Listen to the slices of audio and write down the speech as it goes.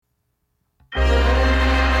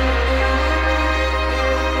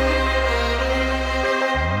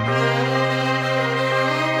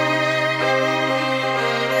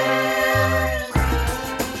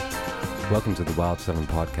to the Wild 7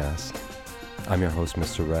 podcast. I'm your host,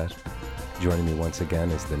 Mr. Red. Joining me once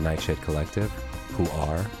again is the Nightshade Collective, who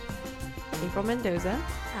are April Mendoza,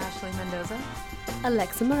 Ashley Mendoza,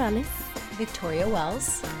 Alexa Morales, Victoria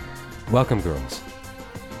Wells. Welcome, girls.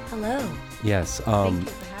 hello. Yes. Thank you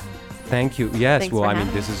for having us. Thank you. Yes. Thanks well, for I mean,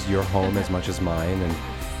 having this is your home as much as mine, and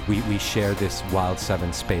we share this Wild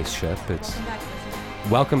 7 spaceship. It's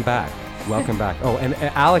Welcome back, listeners. welcome back. Oh, and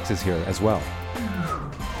Alex is here as well.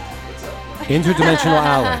 Interdimensional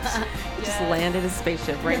Alex. just landed his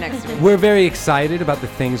spaceship right next to me. We're very excited about the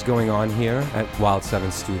things going on here at Wild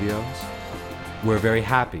 7 Studios. We're very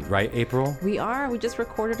happy, right, April? We are. We just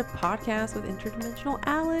recorded a podcast with Interdimensional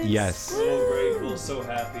Alex. Yes. So grateful, so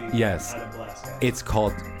happy. Yes. Had a blast. It's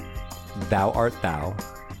called Thou Art Thou.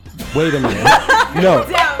 Wait a minute. No.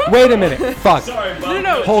 Wait a minute. Fuck. Sorry, Bob.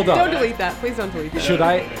 No. Hold on. Don't delete that. Please don't delete that. Should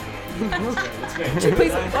I?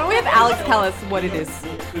 Please, why don't we have Alex tell us what it is?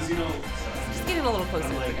 Because, you know, Just get in a little closer.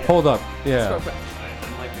 I'm like, Hold up. Yeah.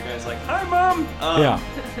 I'm like the guy's like, hi, Mom. Yeah.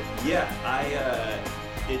 Yeah,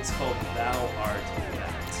 it's called Thou Art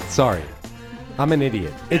That. Sorry. I'm an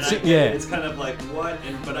idiot. And I get yeah. it. It's kind of like, what?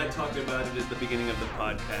 But I talked about it at the beginning of the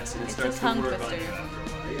podcast, and it It's starts a to tongue work on twister. you after a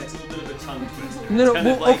while. Yeah, it's a little bit of a tongue twister. No, It's kind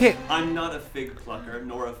of well, like, okay. I'm not a fig plucker,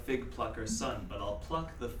 nor a fig plucker's son, but I'll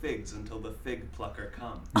pluck the figs until the fig plucker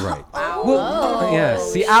comes. Right. Wow. Well, yeah.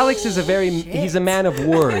 See, Alex is he's a man of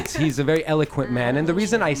words. He's a very eloquent man. And the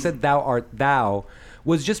reason I said thou art thou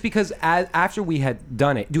was just because after we had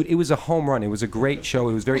done it, dude, it was a home run. It was a great show.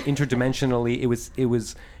 It was very interdimensionally. It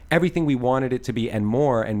was everything we wanted it to be and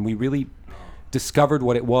more. And we really discovered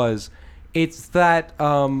what it was. It's that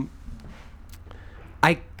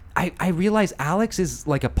I realize Alex is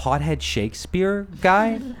like a pothead Shakespeare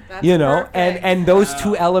guy, you know, and those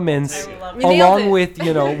two elements, I You nailed along it. with,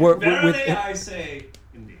 you know, with Verily, I say,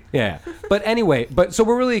 indeed. yeah. But anyway, so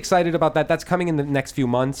we're really excited about that. That's coming in the next few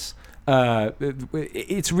months.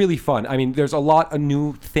 It's really fun. I mean, there's a lot of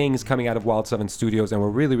new things coming out of Wild 7 Studios, and we're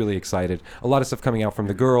really, really excited. A lot of stuff coming out from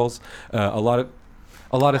the girls. A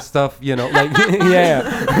lot of stuff, you know, like yeah.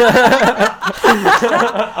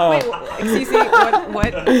 Wait, excuse me.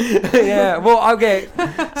 What? Yeah. Well, okay.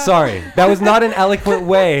 Sorry, that was not an eloquent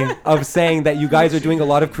way of saying that you guys are doing a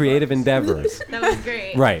lot of creative endeavors. That was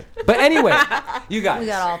great. Right. But anyway, you guys. We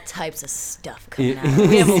got all types of stuff coming yeah,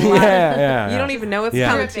 out. yeah. You don't even know what's Yeah.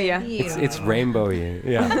 coming to you. It's rainbowy.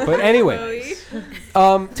 Yeah. But anyway,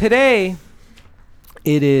 today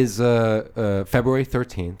it is February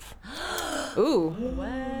 13th. Ooh.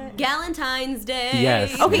 Valentine's Day.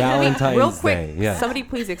 Yes. Okay, Valentine's real quick. Day. Yes. Somebody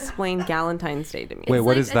please explain Valentine's Day to me. Wait, It's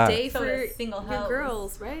what like is a that? day So for it's single your hoes.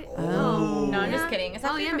 girls, right? Oh. No, I'm Yeah. just kidding. It's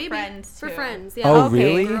actually for friends, For too. friends, yeah. Oh, Okay.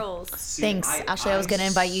 really? Girls. See, Thanks, Ashley. I was going to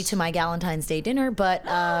invite you to my Valentine's Day dinner, but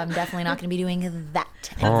I'm definitely not going to be doing that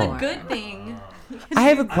That's Oh. a good thing. I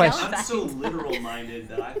have a question. I'm so literal-minded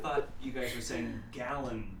that I thought you guys were saying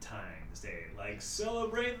Galentine's Day. Like,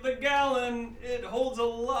 celebrate the gallon. It holds a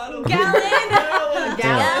lot of Gallon.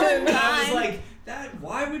 Gallon. And I was like,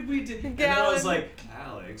 why would we do? And then I was like,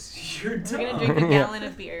 Alex, you're dumb. We're gonna drink a gallon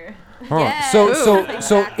of beer. Huh. Yes.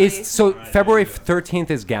 So Exactly. February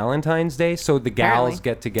 13th is Galentine's Day, so the gals Apparently.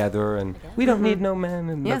 get together and we don't need no men,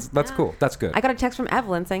 and Yes. that's cool. That's good. I got a text from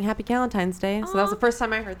Evelyn saying Happy Galentine's Day. So that was the first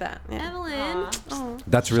time I heard that. Yeah. Evelyn.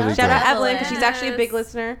 That's really Shout good. out Evelyn because she's Yes. actually a big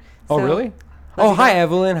listener. Oh, So- really? Love Oh, you, hi girl.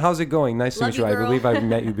 Evelyn. How's it going? Nice to Love meet you. you, I girl. believe I've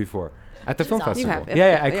met you before at the film awesome. festival. You have.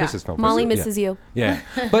 Yeah, at Yeah. Chris's film Molly festival. misses you. Yeah.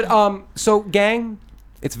 But so gang,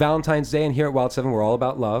 it's Valentine's Day, and here at Wild 7 we're all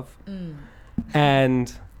about love.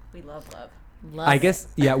 And We love love. I guess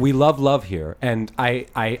we love here, and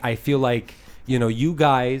I feel like, you know, you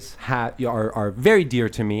guys are very dear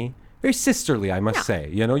to me, very sisterly, I must say.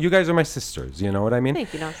 You know, you guys are my sisters. You know what I mean?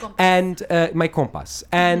 Thank you, Nas. And my compas.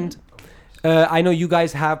 And I know you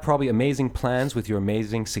guys have probably amazing plans with your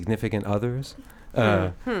amazing significant others.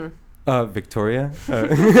 Victoria.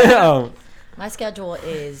 My schedule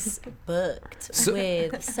is booked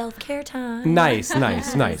with self-care time. Nice.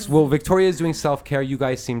 Well, Victoria is doing self-care. You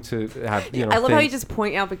guys seem to have, you know. I love how you things- just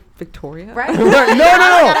point out Victoria. Right? No.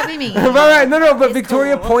 Gotta be me. Right. No. But It's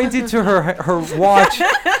Victoria cool. pointed to her watch,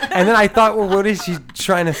 and then I thought, well, what is she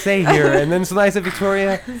trying to say here? And then so I said,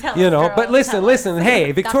 Victoria, Tell you us, know. girl, But tell listen.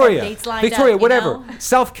 Hey, Victoria, dates lined up, you whatever. know?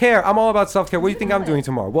 Self-care. I'm all about self-care. What do you think I'm doing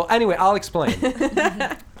tomorrow? Well, anyway, I'll explain.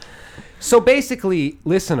 So basically,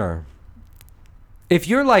 listener, if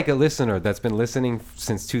you're like a listener that's been listening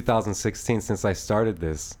since 2016, since I started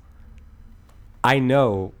this, I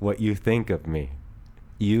know what you think of me.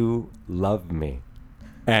 You love me.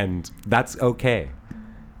 And that's okay.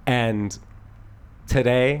 And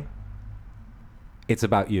today, it's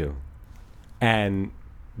about you. And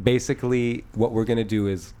basically what we're gonna do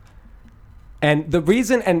is, and the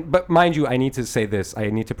reason, but mind you, I need to say this. I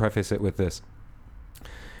need to preface it with this.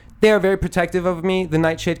 They are very protective of me, the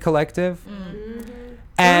Nightshade Collective.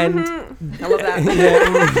 And I love that.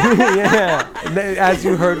 yeah, as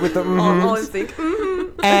you heard with the All in sync.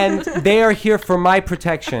 and they are here for my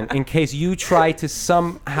protection in case you try to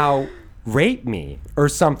somehow rape me or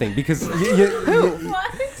something, because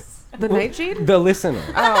The Nightshade? the listener.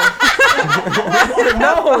 Oh.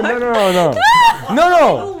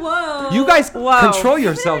 No. Whoa. You guys Whoa. control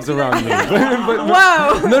yourselves around me. But,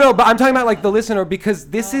 Whoa. no, but I'm talking about like the listener, because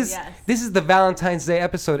this is yes. this is the Valentine's Day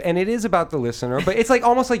episode, and it is about the listener. But it's like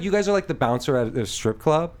almost like you guys are like the bouncer at a strip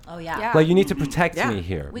club. Oh yeah. Yeah. Like you need to protect Yeah. me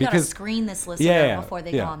here We gotta because screen this listener Yeah, before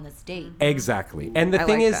they yeah. go on this date. exactly. And the I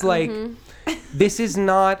thing like is that. like this is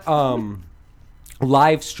not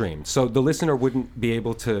live streamed, so the listener wouldn't be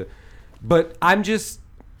able to. But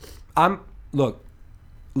look,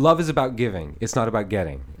 love is about giving. It's not about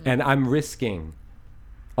getting. And I'm risking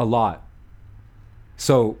a lot.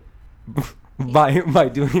 So by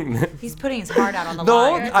doing this, He's putting his heart out on the the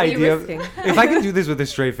whole line. idea of, risking? if I can do this with a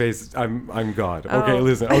straight face, I'm God. Okay, Oh.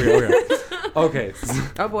 listen. Okay. Okay.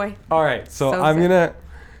 Oh boy. All right. So So I'm sick. gonna.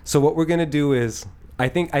 So what we're gonna do is, I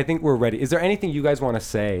think we're ready. Is there anything you guys want to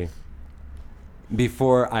say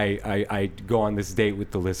before I go on this date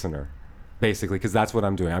with the listener? Basically, because that's what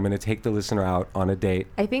I'm doing. I'm gonna take the listener out on a date.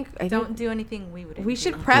 I think Don't do anything we would. we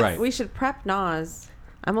should prep. Right. We should prep Nas.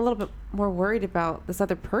 I'm a little bit more worried about this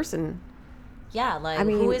other person. Yeah, like I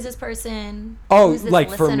mean- who is this person? Oh, Who's this like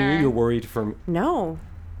for me, listener? you're worried for me. No,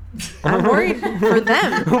 I'm worried for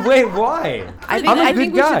them. Wait, why? I think I'm a I good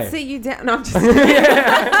think guy. we should sit you down. No, I'm just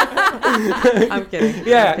kidding. I'm kidding.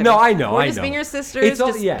 Yeah, I'm kidding. no, I know. We're I just know. being your sisters. It's all-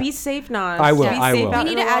 just yeah. be safe, Nas. I will, Be I safe will. out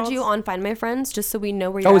We in need the to add world. you on Find My Friends just so we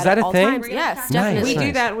know where you're Oh, at is that at a all thing? times. Yes, Nice. definitely. We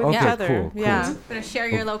do that with Okay, each other. cool. Yeah. I'm gonna share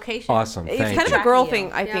your location. Awesome. It's Thank kind of you. a girl you.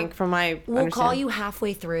 thing, I think, from my We'll call understanding. you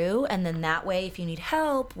halfway through, and then that way, if you need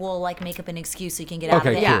help, we'll like make up an excuse so you can get out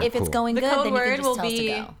Okay, of it. cool, If it's cool. going The good, code then you word can just will tell us to be-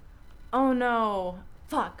 go. Oh no.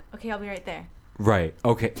 Fuck. Okay, I'll be right there. Right.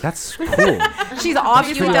 Okay. That's cool. She's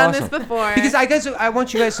obviously pretty done awesome. this before. Because I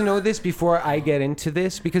want you guys to know this before I get into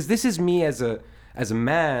this, because this is me as a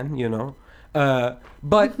man, you know.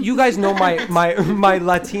 But you guys know my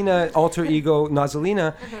Latina alter ego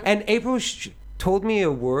Nazalina, and April told me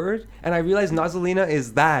a word, and I realized Nazalina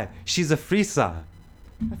is that she's a frisa.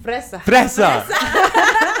 Fresa. Fresa.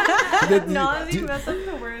 No, you messed up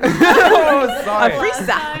the word. Oh, sorry.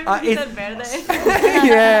 Frisa. You It- said verde.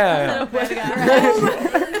 Yeah.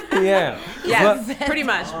 Yeah. Yes, pretty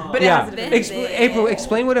much. But it Yeah. has a different April,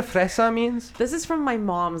 explain what a fresa means. This is from my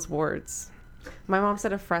mom's words. My mom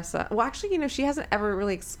said a fresa. Well, actually, she hasn't ever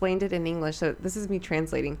really explained it in English, so this is me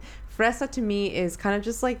translating. Fresa to me is kind of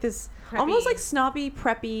just like this, almost Preppy. like snobby,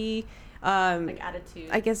 preppy, Like attitude.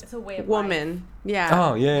 I guess it's a way of woman. life. Yeah.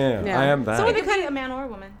 Oh yeah. Yeah. I am that. So It could be a man or a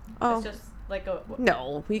woman. Oh. It's just like a.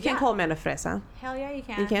 No, you can't Yeah. call a man a fresa. Hell yeah, you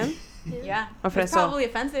can. You can? Yeah. A It's fresa. probably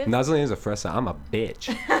offensive. Nazalina is a fresa. I'm a bitch.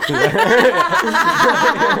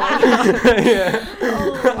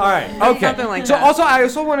 All right. Okay. Something like so that. also, I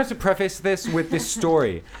also wanted to preface this with this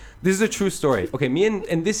story. This is a true story. Okay, me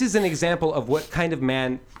and this is an example of what kind of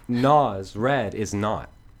man Nas Red is not.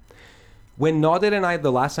 When Nader and I,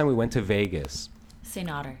 the last time we went to Vegas, Say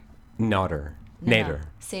Nader. Nader, No, Nader, no.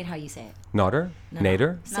 Say it how you say it. Nader, No, no.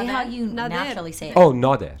 Nader. Say how you Nader. naturally say it. Oh,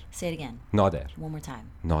 Nader, Say it again. Nader, One more time.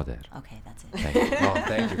 Nader. Okay, that's it. Thank you. Oh,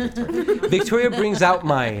 thank you, Victoria. Victoria brings out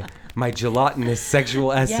my gelatinous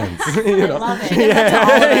sexual essence. You know? I love it.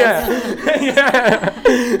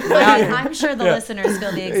 Yeah. I'm sure the listeners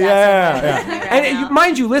feel the exact Yeah, same way. yeah. And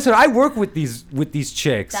mind you, listen, I work with these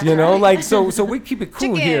chicks, That's you know, right. like so we keep it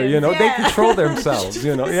cool here, you know. Chickens, They yeah. control themselves,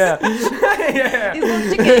 you know. Yeah.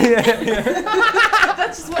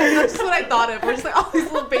 That's just what I thought of. We're just like all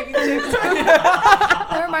these little baby chicks.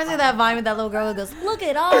 That reminds me of that Vine with that little girl who goes, "Look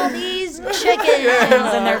at all these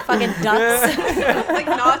chickens and their fucking ducks, Like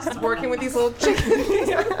not just working with these little chickens.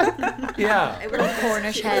 Yeah. little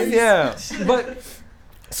Cornish hens." Yeah. But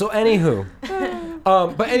so anywho,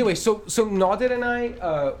 but anyway, so Nader and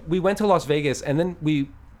I, we went to Las Vegas, and then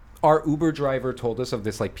our Uber driver told us of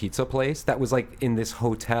this like pizza place that was like in this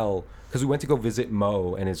hotel, because we went to go visit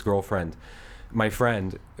Mo and his girlfriend. My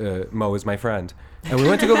friend, Mo is my friend, and we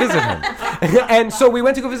went to go visit him. And so we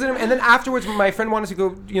went to go visit him, and then afterwards, my friend wanted to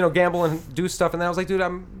go, gamble and do stuff, and then I was like, dude,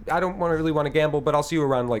 I don't really want to gamble, but I'll see you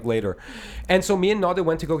around like later. And so me and Nada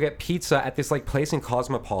went to go get pizza at this like place in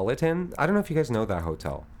Cosmopolitan. I don't know if you guys know that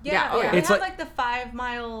hotel. Yeah, oh, yeah. They It's have like- the 5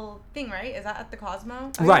 mile thing, right? Is that at the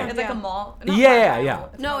Cosmo? Right. It's like Yeah. a mall. Not Yeah, 5 mile, yeah.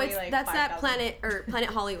 it's No, probably it's like that's that 5,000. Planet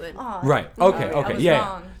Hollywood. Aw. Right. Okay. I Okay. was Yeah.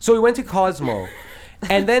 wrong. So we went to Cosmo,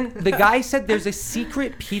 and then the guy said there's a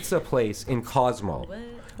secret pizza place in Cosmo.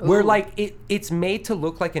 Where like it's made to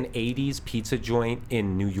look like an 80s pizza joint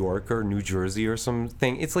in New York or New Jersey or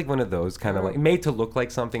something. It's like one of those kind of like made to look like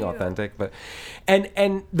something authentic, but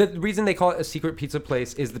and the reason they call it a secret pizza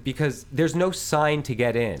place is that because there's no sign to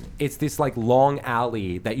get in. It's this like long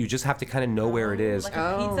alley that you just have to kind of know where it is. Like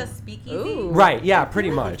a pizza speakeasy. Ooh. Right, yeah, pretty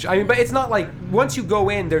much. I mean, but it's not like once you go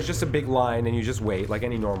in, there's just a big line and you just wait like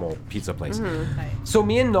any normal pizza place. Right. So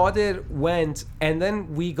me and Nadir went, and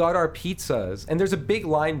then we got our pizzas, and there's a big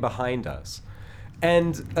line behind us.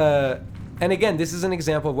 And again, this is an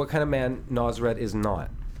example of what kind of man Nasred is not.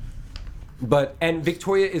 And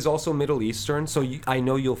Victoria is also Middle Eastern, so I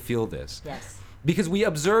know you'll feel this. Yes. Because we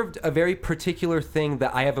observed a very particular thing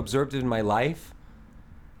that I have observed in my life.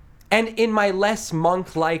 And in my less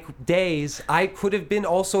monk-like days, I could have been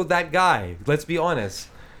also that guy, let's be honest.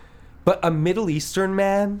 But a Middle Eastern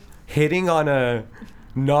man hitting on a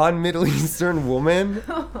non-Middle Eastern woman,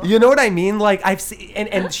 you know what I mean? Like I've seen,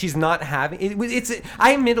 and she's not having it.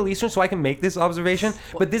 I am Middle Eastern, so I can make this observation.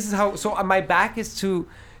 But this is how. So my back is to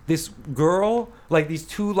this girl, like these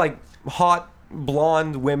two like hot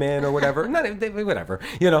blonde women or whatever. Whatever.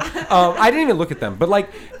 I didn't even look at them, but like,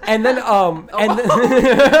 and then and then,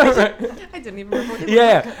 I didn't even remember.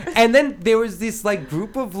 yeah, and then there was this like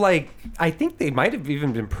group of like I think they might have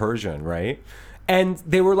even been Persian, right? And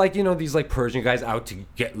they were like, these like Persian guys out to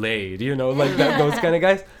get laid, like those kind of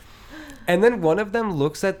guys. And then one of them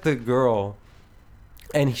looks at the girl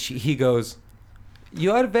and he goes,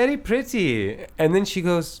 "You are very pretty." And then she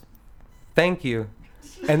goes, "Thank you."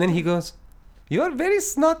 And then he goes, "You are very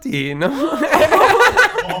snotty," and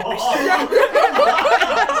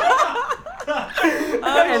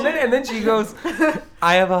then she goes,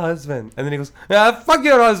 "I have a husband." And then he goes, "Fuck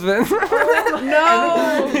your husband."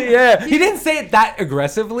 No. Yeah, he didn't say it that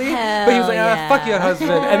aggressively, but he was like, Hell "Fuck your yeah.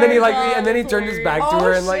 husband," and then he turned his back to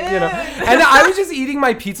her, and like, and I was just eating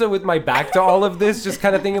my pizza with my back to all of this, just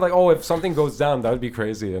kind of thinking like, oh, if something goes down, that would be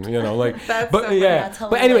crazy, and like, That's but so funny. yeah, That's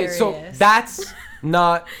but anyway, so hilarious. that's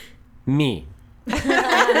not me.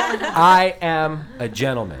 I am a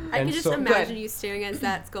gentleman. I and can just so, imagine you staring as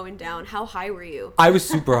that's going down. How high were you? I was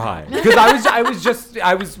super high because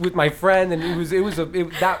I was with my friend, and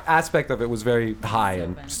that aspect of it was very high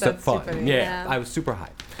and That's fun. too funny. Yeah, Yeah. I was super high.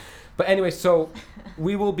 But anyway, so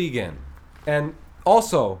we will begin, and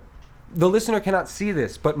also, the listener cannot see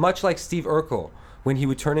this, but much like Steve Urkel when he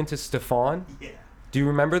would turn into Stefan. Yeah. Do you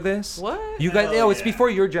remember this? What? You guys? Hell Oh, it's yeah. before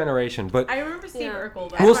your generation, but. I remember Steve Yeah. Urkel.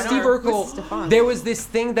 But Well, I don't Steve remember- Urkel, Stefan? there was this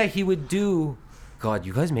thing that he would do. God,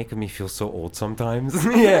 you guys making me feel so old sometimes.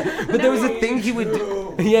 Yeah, but there was a thing he would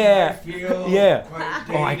do. Yeah, yeah.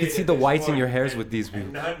 Oh, I could see the whites in your hairs with these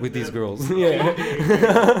girls. Yeah.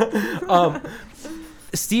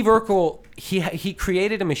 Steve Urkel, he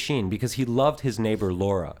created a machine because he loved his neighbor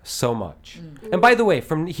Laura so much. And by the way,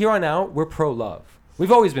 from here on out, we're pro-love.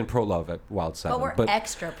 We've always been pro-love at Wild 7. But we're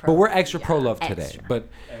extra pro. But we're extra pro-love today. Extra. But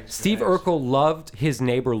Extra, Steve extra. Urkel loved his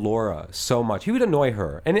neighbor Laura so much. He would annoy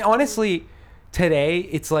her. And honestly, today,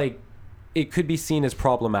 it's like, it could be seen as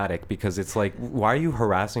problematic because it's like, why are you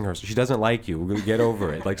harassing her? She doesn't like you. Get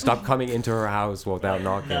over it. Like, stop coming into her house without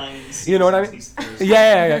knocking. You know what I mean?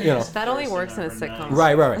 Yeah, you know. That only works in a sitcom.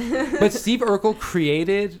 Right. But Steve Urkel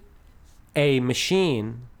created a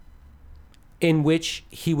machine in which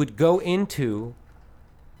he would go into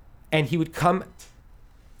and he would come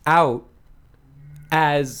out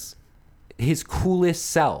as his coolest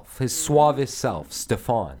self, his suavest self,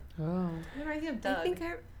 Stefan. Oh. It reminds me of I Doug. think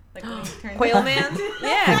Like when he turned Quail Man?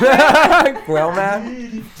 Yeah. Well,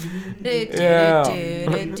 man.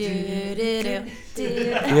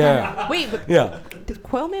 Yeah. Wait, but Yeah. did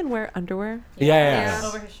Quail Man wear underwear? Yeah.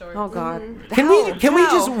 over his shorts. Oh, God. Can we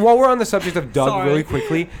just, How? while we're on the subject of Doug Sorry. really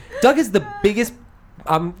quickly, Doug is the biggest,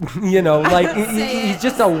 like, he's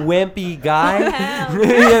just a wimpy guy. And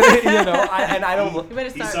I don't. You better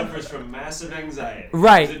He start. suffers from massive anxiety.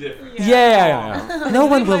 Right. There's a difference. Yeah. No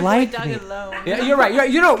one will Leave like Doug me. alone. Yeah, you're right.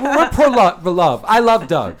 We're pro love. I love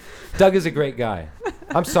Doug. Doug is a great guy.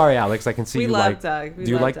 I'm sorry, Alex. I can see We you love like. Doug. We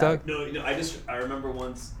Do you love like Doug? No, I remember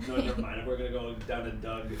once. No, never mind. We're gonna go down to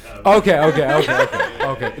Doug.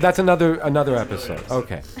 Okay. That's another episode. episode.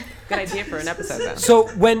 Okay. Good idea for an episode, though. So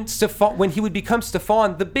when he would become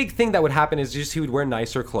Stefan, the big thing that would happen is just he would wear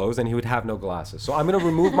nicer clothes and he would have no glasses. So I'm gonna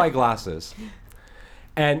remove my glasses,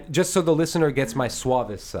 and just so the listener gets my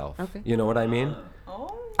suavest self. Okay. You know what I mean?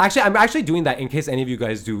 Oh. Actually, I'm actually doing that in case any of you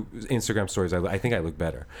guys do Instagram stories. I think I look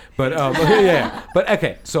better. But yeah. But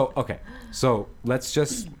okay. So let's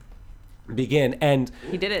just begin. And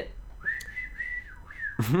He did it.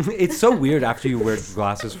 it's so weird after you wear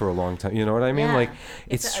glasses for a long time. You know what I mean? Yeah. Like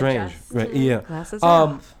it's to strange. adjust. Right? Yeah. Glasses are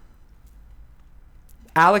off.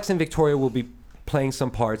 Alex and Victoria will be playing some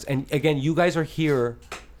parts, and again, you guys are here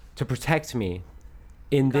to protect me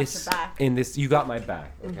in Got this. your back. In this, you got my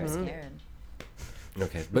back. Okay. Scared.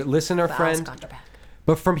 Okay. But listener But Alice friend. got your back.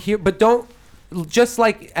 But from here, but don't, just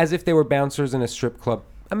like as if they were bouncers in a strip club,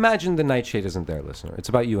 imagine the Nightshade isn't there, listener. It's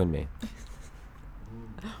about you and me.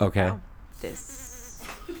 Okay? This.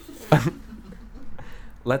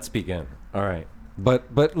 Let's begin. All right.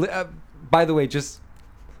 But by the way,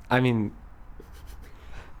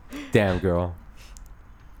 damn, girl.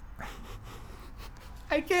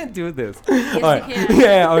 I can't do this. Yes, All right. you can.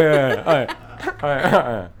 Yeah, all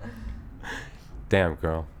right. Damn,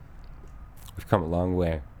 girl. We've come a long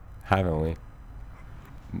way, haven't we?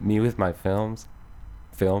 Me with my film.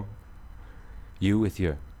 You with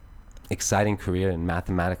your exciting career in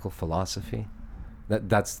mathematical philosophy.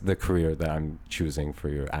 That's the career that I'm choosing for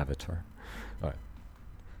your avatar. All right.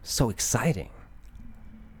 So exciting.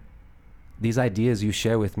 These ideas you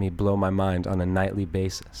share with me blow my mind on a nightly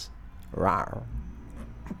basis. Rawr.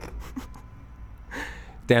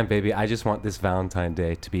 Damn, baby, I just want this Valentine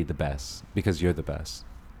Day to be the best because you're the best.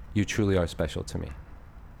 You truly are special to me.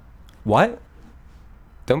 What?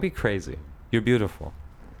 Don't be crazy. You're beautiful.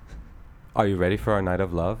 Are you ready for our night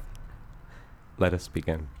of love? Let us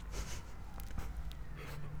begin.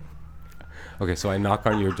 Okay, so I knock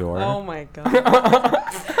on your door. Oh my god.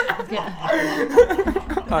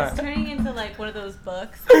 It's turning into like one of those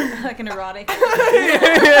books, like an erotic.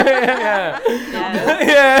 Yeah.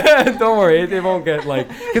 Yeah, don't worry, it won't get like,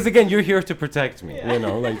 because again, you're here to protect me, you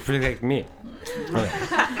know, like protect me. Alright.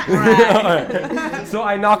 So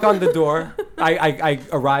I knock on the door. I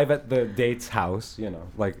arrive at the date's house, you know,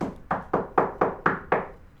 like.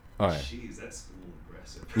 All right. Jeez, that's a little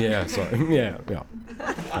aggressive. Yeah. Sorry. Yeah.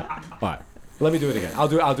 All right. Let me do it again. I'll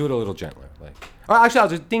do it a little gentler. Like. Or actually, I'll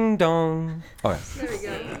just ding dong. All right. There we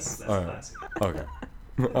go. That's All right. classic. Okay.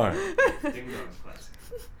 All right. Ding dong's classic.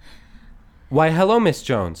 Why, hello, Miss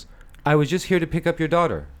Jones. I was just here to pick up your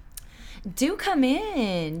daughter. Do come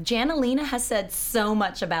in. Janalina has said so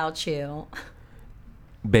much about you.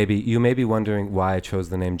 Baby, you may be wondering why I chose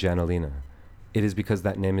the name Janalina. It is because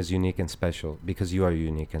that name is unique and special, because you are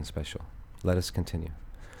unique and special. Let us continue.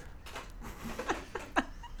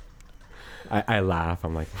 I laugh.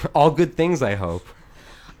 I'm like, all good things, I hope.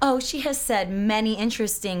 Oh, she has said many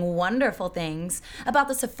interesting, wonderful things about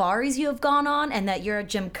the safaris you have gone on and that you're a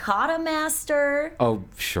gymkata master. Oh,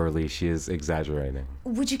 surely she is exaggerating.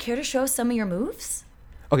 Would you care to show us some of your moves?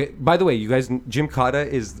 Okay, by the way, you guys, gymkata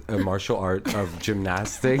is a martial art of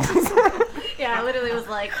gymnastics. Yeah, I literally was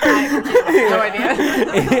like, No idea.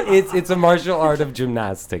 It's a martial art of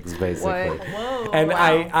gymnastics, basically. What? whoa. And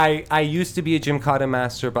Wow. I used to be a gymkata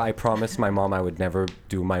master, but I promised my mom I would never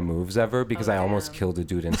do my moves ever because I almost killed a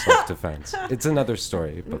dude in self-defense. It's another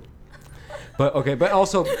story, but okay, but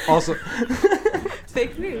also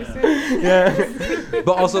Fake news. yeah,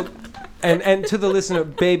 but also, and to the listener,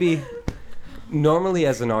 baby, normally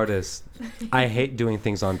as an artist, I hate doing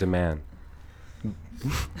things on demand.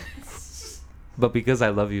 But because I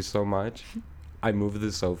love you so much, I move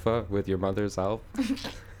the sofa with your mother's help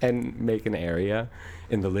and make an area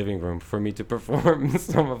in the living room for me to perform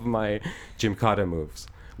some of my gymkata moves,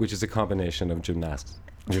 which is a combination of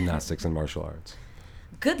gymnastics and martial arts.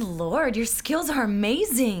 Good lord, your skills are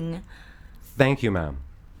amazing. Thank you, ma'am.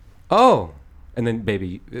 Oh, and then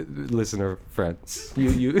baby, listener friend,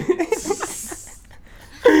 you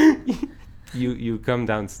you come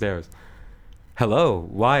downstairs. Hello,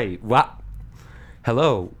 why? Wow.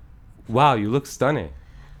 Hello, wow, you look stunning.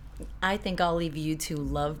 I think I'll leave you two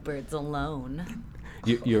lovebirds alone.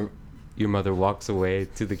 Your mother walks away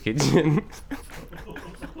to the kitchen.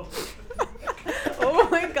 Oh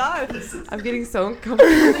my god. I'm getting so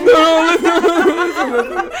uncomfortable.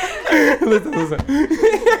 Listen.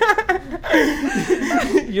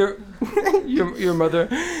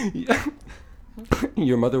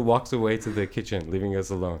 Your mother walks away to the kitchen, leaving us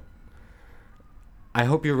alone. I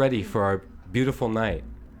hope you're ready for our beautiful night.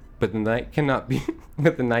 But the night cannot be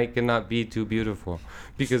but the night cannot be too beautiful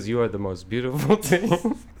because you are the most beautiful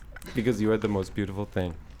thing. Because you are the most beautiful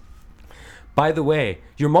thing. By the way,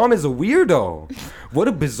 your mom is a weirdo. What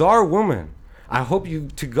a bizarre woman. I hope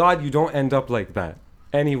to God you don't end up like that.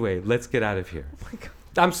 Anyway, let's get out of here. Oh my God.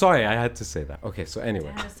 I'm sorry, I had to say that. Okay, so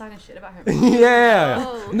anyway. I'm just talking shit about her. Yeah.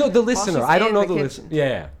 Oh. No, the listener. she's I don't in know the the kitchen. listener.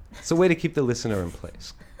 Yeah. It's a way to keep the listener in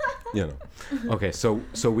place. You know. Okay, so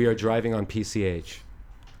we are driving on PCH.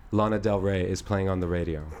 Lana Del Rey is playing on the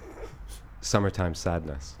radio. Summertime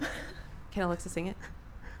Sadness. Can Alexa sing it?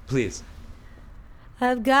 Please.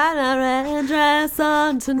 I've got a red dress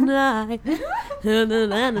on tonight.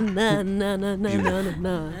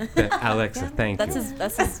 Alexa, thank That's you. his.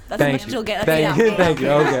 That's Thank what you. you'll get. Thank you. Thank you.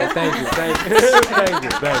 Okay. Thank you. Thank you. Thank you.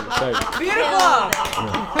 Thank you. Beautiful.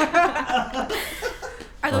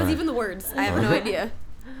 Are those even the words? I have no idea.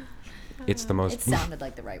 It's the most. It sounded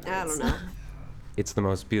like the right words. I don't know. It's the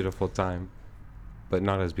most beautiful time, but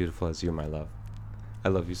not as beautiful as you, my love. I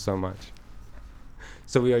love you so much.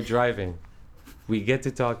 So we are driving. We get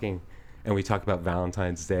to talking, and we talk about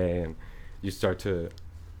Valentine's Day, and you start to.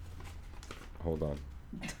 Hold on.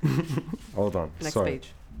 Hold on. Next Sorry.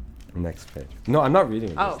 page. Next page. No, I'm not reading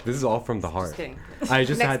this. Oh. This is all from the heart. Just kidding. I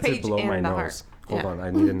just Next had to page blow in my the nose. heart. Hold Yeah. on,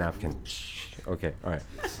 I need a napkin. Okay, all right.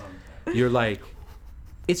 You're like,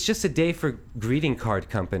 it's just a day for greeting card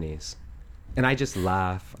companies. And I just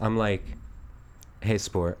laugh. I'm like, hey,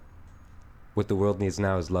 sport, what the world needs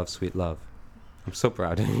now is love, sweet love. I'm so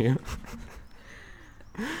proud of you.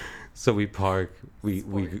 So we park, we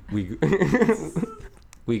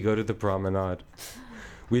we go to the promenade.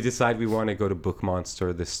 We decide we want to go to Book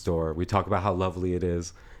Monster, this store. We talk about how lovely it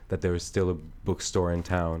is that there is still a bookstore in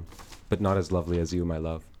town, but not as lovely as you, my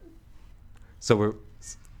love. So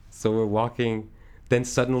we're walking, then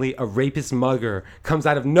suddenly a rapist mugger comes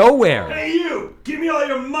out of nowhere. Hey, you! Give me all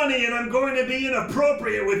your money and I'm going to be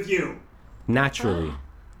inappropriate with you! Naturally,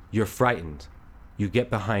 you're frightened. You get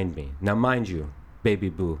behind me. Now mind you, baby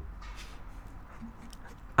boo,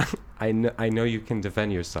 I know you can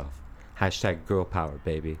defend yourself. Hashtag girl power,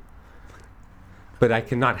 baby. But I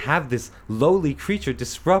cannot have this lowly creature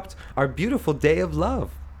disrupt our beautiful day of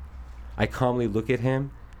love. I calmly look at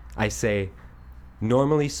him. I say,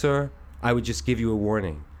 normally, sir, I would just give you a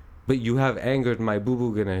warning. But you have angered my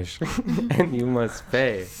boo-boo Ganesh, and you must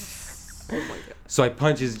pay. Oh my God. So I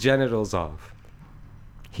punch his genitals off.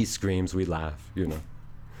 He screams, we laugh, you know.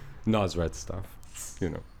 Nosred stuff, you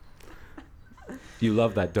know. You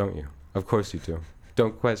love that, don't you? Of course you do.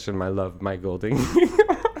 Don't question my love, my golding.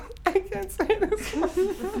 I can't say this.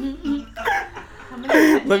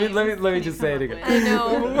 let me just say it again. I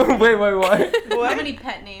know. Wait, what? How many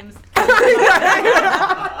pet names?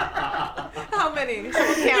 How many?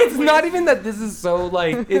 It's not even that this is so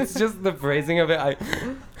like, it's just the phrasing of it.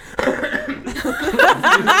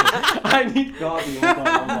 I need coffee. Hold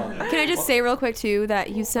on. Can I just say real quick too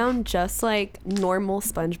that you sound just like normal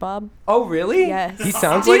SpongeBob? Oh, really? Yes. He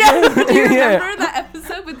sounds Do you like know- him? Do you Yeah. remember that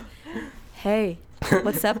episode with? Hey,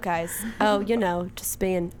 what's up, guys? Oh, you know, just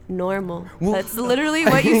being normal. Well- That's literally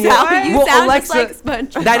what you Yeah. sound. You Well, sound Alexa, just like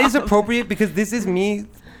SpongeBob. That is appropriate because this is me.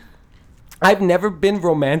 I've never been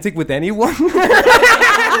romantic with anyone.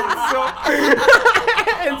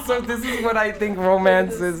 And so this is what I think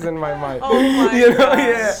romance is in my mind. Oh my You know, gosh.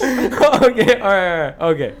 yeah. Okay, all right,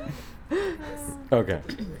 okay. Okay.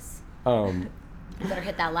 You better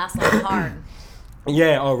hit that last line hard.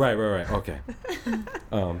 Yeah, oh, right, okay.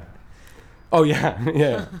 Oh,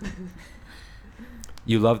 yeah.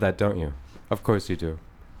 You love that, don't you? Of course you do.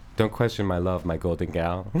 Don't question my love, my golden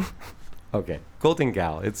gal. Okay, golden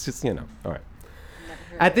gal, it's just, you know, all right.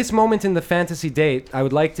 At this moment in the fantasy date, I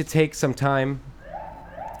would like to take some time.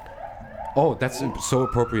 Oh, that's so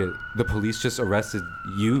appropriate. The police just arrested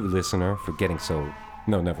you, listener, for getting so.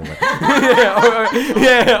 No, never mind.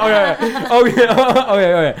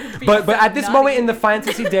 Okay. But at this moment in the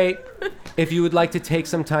fantasy date, if you would like to take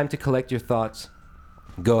some time to collect your thoughts,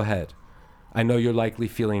 go ahead. I know you're likely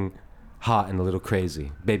feeling hot and a little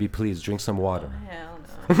crazy. Baby, please drink some water. Hell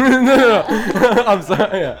no. No. I'm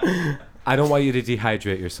sorry. Yeah. I don't want you to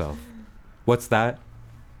dehydrate yourself. What's that?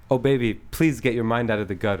 Oh, baby, please get your mind out of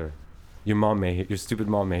the gutter. Your stupid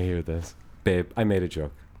mom may hear this. Babe, I made a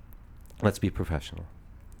joke. Let's be professional.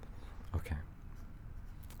 Okay.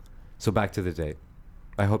 So back to the date.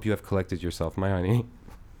 I hope you have collected yourself, my honey.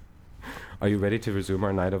 Are you ready to resume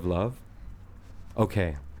our night of love?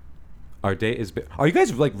 Okay. Our date is... Are you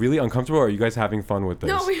guys like really uncomfortable or are you guys having fun with this?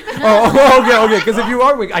 No, we. Okay. Because if you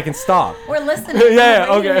are, I can stop. We're listening. Yeah,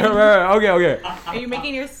 We're okay. waiting. Right, okay. Are you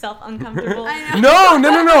making yourself uncomfortable? I know.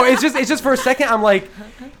 No. It's just for a second I'm like,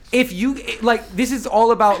 if you like, this is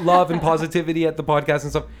all about love and positivity at the podcast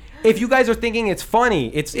and stuff. If you guys are thinking it's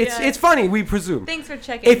funny, it's funny. We presume. Thanks for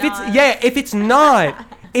checking. If it's not,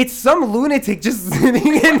 it's some lunatic just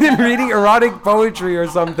sitting and reading erotic poetry or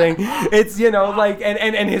something. It's like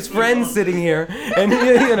and his friends sitting here and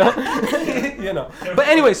But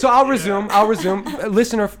anyway, so I'll resume.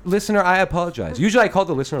 Listener, I apologize. Usually I call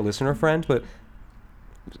the listener friend, but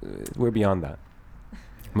we're beyond that.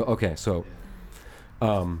 Okay, so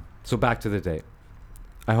back to the date.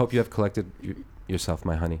 I hope you have collected yourself,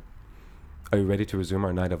 my honey. Are you ready to resume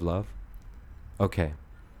our night of love? Okay.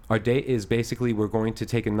 Our date is basically we're going to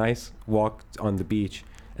take a nice walk on the beach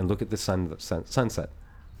and look at the sunset.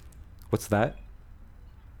 What's that?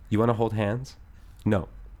 You want to hold hands? No.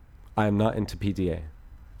 I am not into PDA.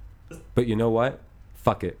 But you know what?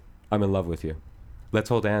 Fuck it. I'm in love with you. Let's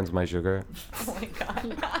hold hands, my sugar. Oh my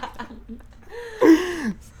god.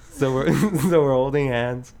 So we're holding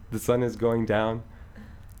hands. The sun is going down.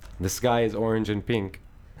 The sky is orange and pink.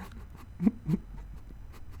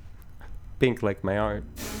 Pink like my heart.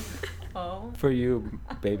 Oh. For you,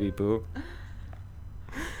 baby boo.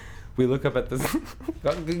 We look up at the...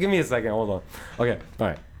 Give me a second, hold on. Okay, all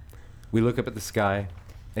right. We look up at the sky,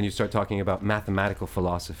 and you start talking about mathematical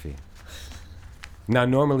philosophy. Now,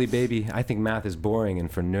 normally, baby, I think math is boring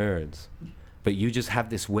and for nerds. But you just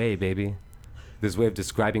have this way, baby. This way of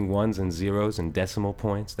describing ones and zeros and decimal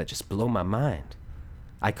points that just blow my mind.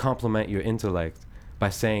 I compliment your intellect by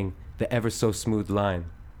saying the ever so smooth line.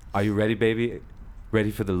 Are you ready, baby?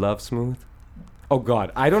 Ready for the love smooth? Oh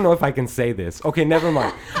God, I don't know if I can say this. Okay, never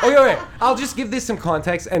mind. Okay, I'll just give this some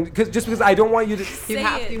context, and because I don't want you to. You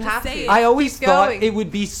have to. I always Keep thought going. it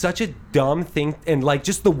would be such a dumb thing and like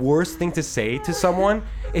just the worst thing to say to someone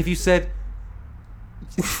if you said.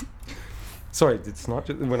 Sorry, it's not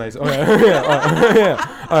just when I. Okay,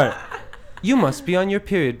 all right. You must be on your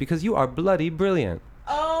period because you are bloody brilliant.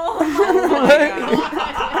 Oh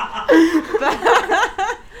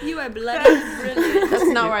You are bloody brilliant. That's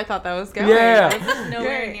not where I thought that was going. Yeah. Just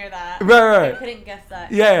nowhere near that. Right. I couldn't guess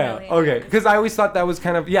that. Yeah. Really. Okay. Because I always thought that was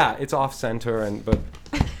kind of it's off center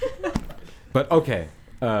but okay.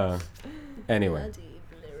 Anyway.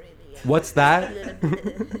 What's that?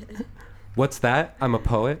 What's that? I'm a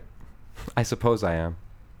poet. I suppose I am,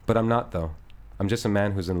 but I'm not though. I'm just a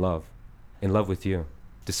man who's in love with you,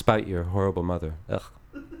 despite your horrible mother. Ugh.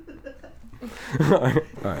 All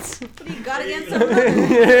right. You got against someone.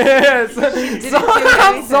 Yes.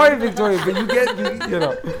 I'm sorry, Victoria, but you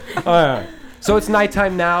know. All right. So it's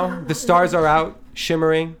nighttime now. The stars are out,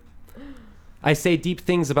 shimmering. I say deep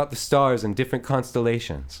things about the stars and different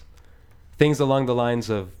constellations. Things along the lines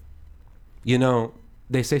of,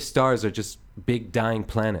 they say stars are just big dying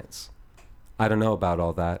planets. I don't know about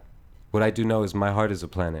all that. What I do know is my heart is a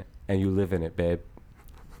planet, and you live in it, babe.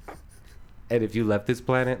 And if you left this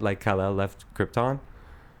planet like Kal-El left Krypton,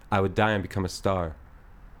 I would die and become a star.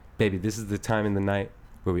 Baby, this is the time in the night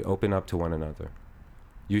where we open up to one another.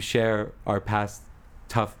 We share our past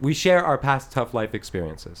tough life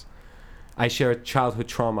experiences. I share a childhood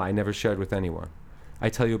trauma I never shared with anyone. I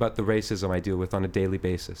tell you about the racism I deal with on a daily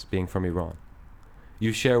basis, being from Iran.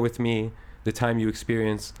 You share with me the time you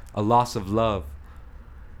experience a loss of love,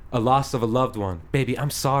 a loss of a loved one. Baby, I'm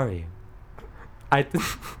sorry. I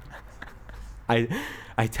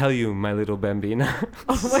tell you, my little bambina.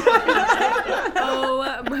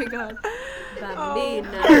 Oh my God.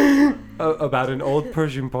 Bambina. About an old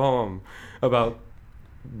Persian poem about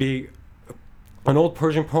being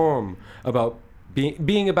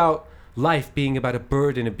about life being about a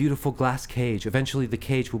bird in a beautiful glass cage. Eventually the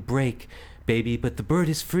cage will break, baby, but the bird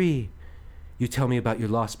is free. You tell me about your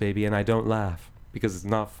loss, baby, and I don't laugh because it's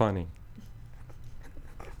not funny.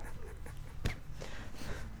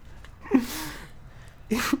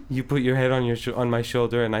 You put your head on on my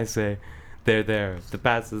shoulder and I say, there, the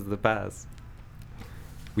past is the past.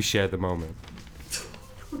 We share the moment.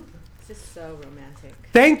 This is so romantic.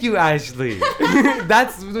 Thank you, Ashley.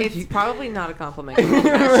 It's probably not a compliment.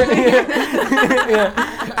 Yeah.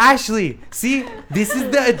 Ashley, see, this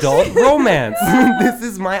is the adult romance. This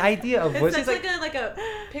is my idea of what. It's like a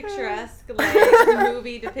picturesque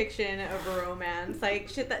movie depiction of romance, like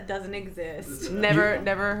shit that doesn't exist.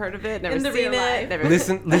 Never heard of it. Never In the seen real it. life. Never.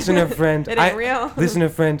 Listener friend, It ain't real. Listener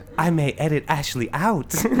friend, I may edit Ashley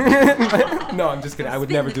out. No, I'm just kidding. I would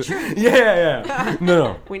never do it. Yeah.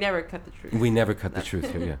 No. We never cut the truth. We never cut the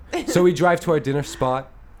truth here, yeah. So we drive to our dinner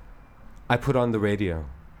spot. I put on the radio.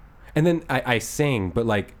 And then I sing, but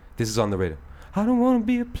like, this is on the radio. I don't want to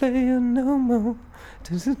be a player no more.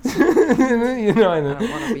 I know. I don't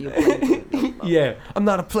want to be a player. Yeah, I'm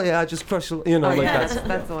not a player. I just crush. You know, Oh, like yeah, that's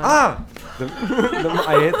that's the one.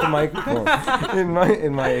 I hit the microphone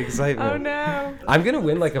in my excitement. Oh no. I'm gonna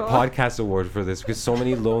win like a podcast award for this because so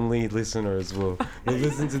many lonely listeners will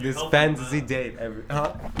listen to this fantasy date.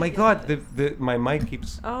 My God, my mic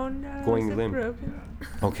keeps. Oh no. Going is it limp. broken?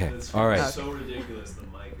 Okay, It's all right. so ridiculous. The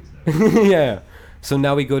mic is never. Yeah. So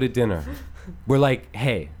now we go to dinner. We're like,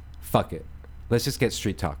 hey, fuck it. Let's just get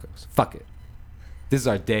street tacos. Fuck it. This is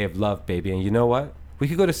our day of love, baby. And you know what? We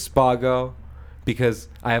could go to Spago because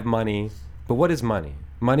I have money. But what is money?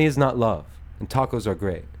 Money is not love. And tacos are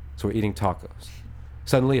great. So we're eating tacos.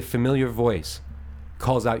 Suddenly a familiar voice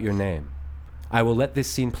calls out your name. I will let this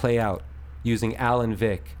scene play out using Al and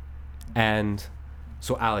Vic. And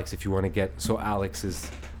so Alex, if you want to get... So Alex is...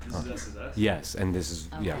 This is us. Yes, and this is...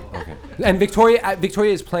 Yeah, okay. And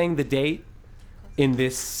Victoria is playing the date in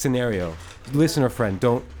this scenario. Listener friend,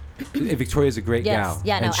 don't... Victoria's a great gal. Yes.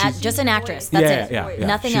 Yeah. No. and she's- Just an actress. That's Yeah, it. yeah, yeah.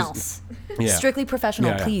 Nothing She's- else. Yeah. Strictly professional.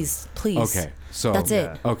 Yeah, yeah. Please. Please. Okay, so... That's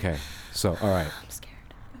it. Okay, so, all right. I'm scared.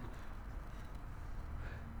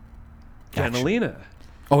 Janelina.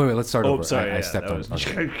 Oh, wait, let's start over. Sorry. I stepped that on... was-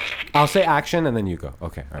 Okay. I'll say action, and then you go.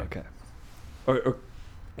 Okay, all right. Okay. Or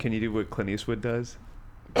can you do what Clint Eastwood does?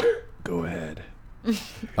 Go ahead.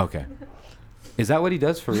 Okay. Is that what he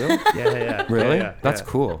does for real? Yeah. Really? Yeah, That's yeah.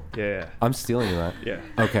 cool. Yeah. I'm stealing that. Yeah.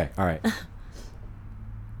 Okay, all right.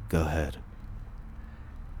 Go ahead.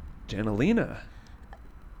 Janelina.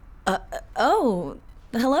 Oh,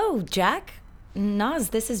 hello, Jack. Naz,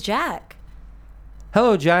 this is Jack.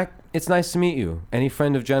 Hello, Jack. It's nice to meet you. Any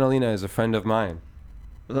friend of Janelina is a friend of mine.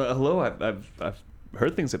 Hello. I've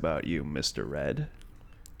heard things about you, Mr. Red.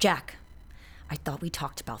 Jack, I thought we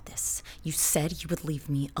talked about this. You said you would leave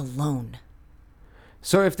me alone.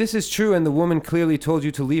 Sir, if this is true and the woman clearly told you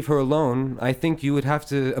to leave her alone, I think you would have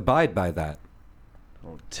to abide by that.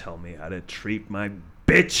 Don't tell me how to treat my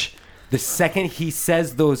bitch. The second he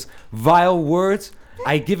says those vile words,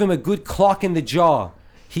 I give him a good clock in the jaw.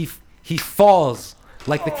 He falls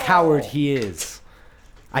like the coward he is.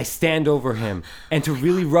 I stand over him, and to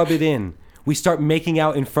really rub it in, we start making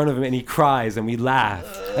out in front of him, and he cries, and we laugh.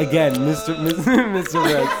 Again, Mr.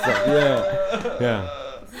 Red. Yeah.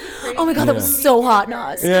 Oh my god, that was so hot,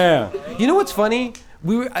 Naz. Yeah. You know what's funny?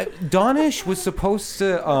 Donish was supposed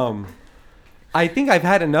to, I think I've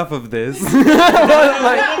had enough of this.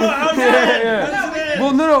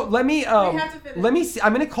 Well, no. Let me see.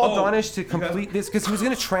 I'm gonna call Donish to complete this because he was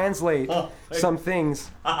gonna translate some things.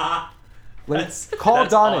 Let's call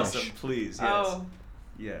That's Donish. awesome. Please, yes. Oh.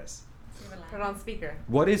 Yes. Put it on speaker.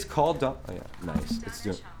 What is called Don? Oh, yeah, nice. It's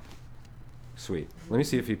doing. Sweet. Let me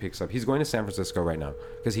see if he picks up. He's going to San Francisco right now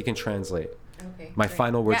because he can translate Okay. my great.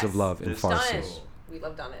 final words of Yes. love in This- Farsi. Donish. We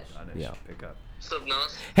love Donish. Donish, Yeah. Pick up. What's up,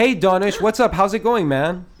 Nas? Hey, Donish, what's up? How's it going,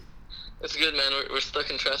 man? It's good, man. We're stuck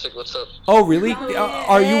in traffic. What's up? Oh, really?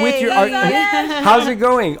 Are you with your? How's it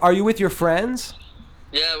going? Are you with your friends?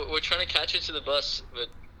 Yeah, we're trying to catch you to the bus, but...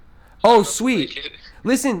 Oh, sweet.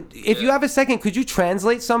 Listen, if you have a second, could you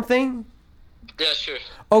translate something? Yeah, sure.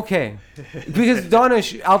 Okay. Because,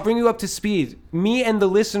 Donish, I'll bring you up to speed. Me and the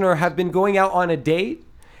listener have been going out on a date,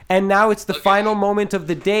 and now it's the Okay. final moment of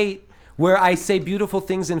the date where I say beautiful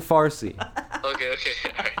things in Farsi. Okay.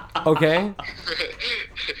 Alright. Okay?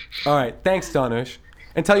 All right. Thanks, Donish.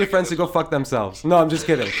 And tell your friends to go fuck themselves. No, I'm just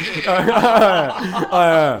kidding. All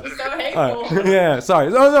right. So hateful. Yeah, sorry.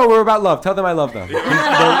 No, we're about love. Tell them I love them.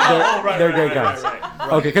 They're great guys.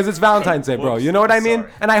 Okay, because it's Valentine's Day, bro. You know what I mean?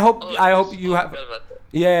 Sorry. And I hope you have. Forgot about that.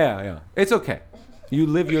 Yeah. It's okay. You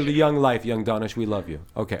live your young life, young Donish. We love you.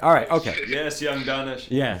 Okay. All right. Okay. Yes, young Donish.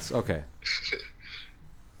 Yes. Okay.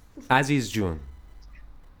 Aziz June.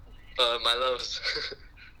 My loves.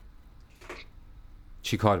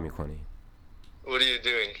 She called me Kwani. What are you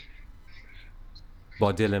doing?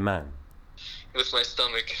 Ba dil man. With my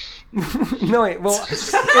stomach. No, wait. Well,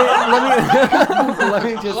 let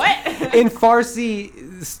me just. What? In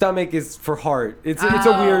Farsi, stomach is for heart. It's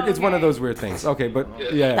a weird. It's one of those weird things. Okay, but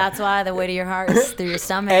yeah. That's why the way to your heart is through your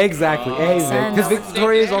stomach. Exactly. sense. Because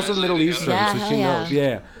Victoria is also Middle Eastern, Yeah, so hell she yeah. knows.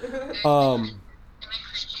 Yeah.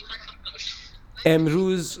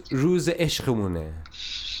 امروز روز عشقمونه.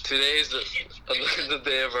 Today is the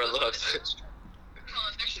day of our loves.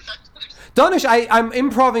 Donish, I'm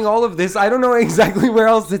improving all of this. I don't know exactly where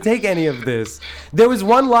else to take any of this. There was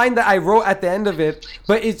one line that I wrote at the end of it,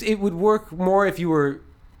 but it would work more if you were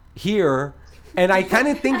here. And I kind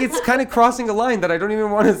of think it's kind of crossing a line that I don't even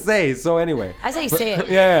want to say. So anyway. I say say it.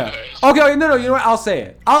 Yeah. Okay, no, you know what? I'll say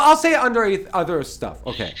it. I'll say it under other stuff.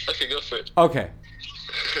 Okay. Okay, go for it. Okay.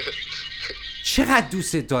 چقدر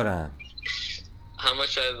دوست دارم. How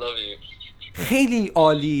much I love you. خیلی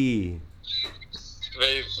عالی.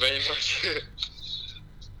 Very, very much.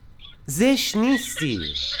 زشت نیستی.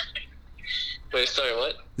 Wait, sorry,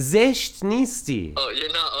 what? زشت نیستی. Oh,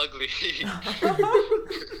 you're not ugly.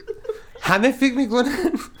 همه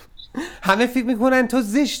فکر میکنن تو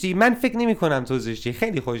زشتی. من فکر نمیکنم تو زشتی.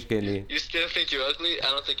 خیلی خوشگلی. You still think you're ugly? I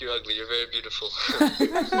don't think you're ugly. You're very beautiful.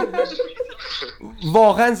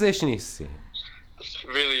 واقعا زشت نیستی.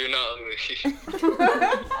 Really, you're not ugly.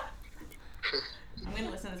 I'm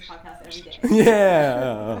gonna listen to this podcast every day.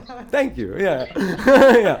 Yeah. Thank you. Yeah.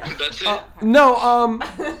 Yeah. That's it. No,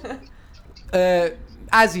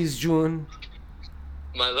 عزیز جون،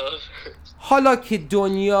 My love. حالا که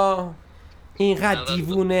دنیا اینقدر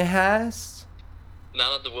دیوونه هست، Now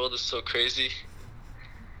that the world is so crazy,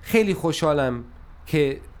 خیلی خوشحالم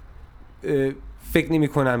که فکر نمی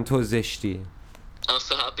کنم تو زشتی. I'm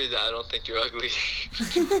so happy that I don't think you're ugly.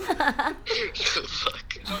 Fuck.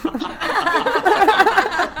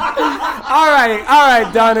 All right,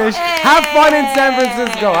 Danish. Have fun in San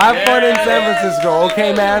Francisco. Have fun in San Francisco,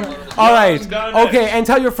 okay, man? All right. Okay, and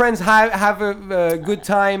tell your friends have a good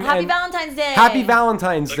time. Happy and Valentine's Day. Happy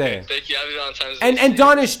Valentine's Day. Okay, thank you. Happy Valentine's Day. And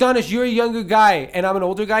Danish, you're a younger guy, and I'm an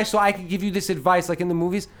older guy, so I can give you this advice, like in the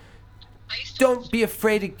movies. Don't be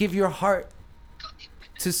afraid to give your heart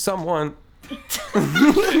to someone.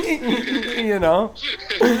 You know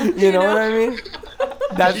what I mean?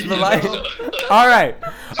 That's the life. All right.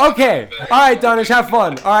 Okay. All right, Danish, have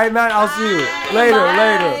fun. All right, man, I'll see you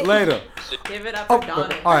later. Give it up for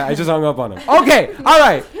Donna. All right, I just hung up on him. Okay, all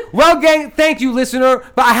right. Well, gang, thank you, listener.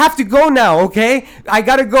 But I have to go now, okay? I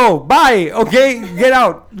gotta go. Bye, okay? Get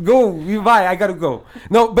out. Go. Bye. I gotta go.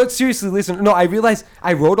 No, but seriously, listen. No, I realized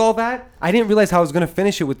I wrote all that. I didn't realize how I was gonna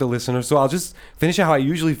finish it with the listener, so I'll just finish it how I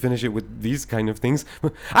usually finish it with these kind of things.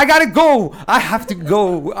 I gotta go. I have to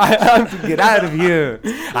go. I have to get out of here.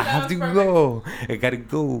 I have to go. I gotta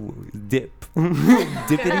go. Dip.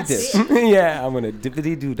 Dippity dip. Yeah, I'm gonna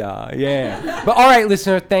dippity doo dah. Yeah. But all right,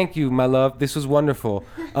 listener, thank you, my love. This was wonderful.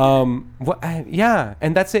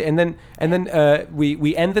 And that's it. And then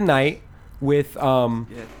we end the night with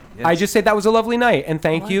Yes. I just said that was a lovely night, and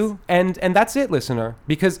thank you. And that's it, listener.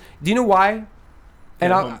 Because do you know why?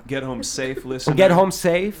 Get home safe, listener. Get home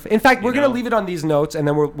safe. In fact, we're gonna know. leave it on these notes, and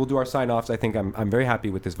then we'll do our sign-offs. I think I'm very happy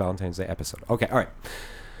with this Valentine's Day episode. Okay, all right.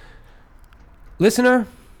 Listener,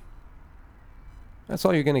 that's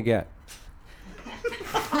all you're gonna get.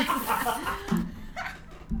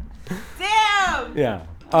 Damn! Yeah.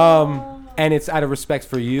 And it's out of respect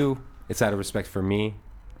for you. It's out of respect for me.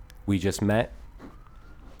 We just met.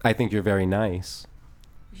 I think you're very nice.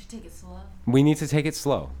 We should take it slow. We need to take it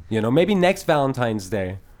slow. You know, maybe next Valentine's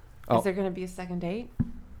Day. Oh. Is there going to be a second date?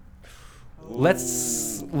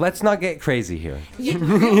 Let's not get crazy here.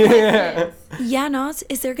 Yeah, Nas,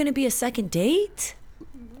 is there going to be a second date?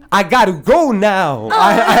 I gotta go now.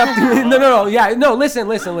 I have to. No. Yeah. No. Listen.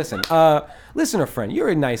 Listener friend, you're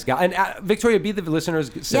a nice guy, and Victoria, be the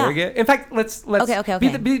listener's surrogate. In fact, let's. Okay. Be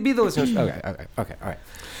the listener's. Okay. All right.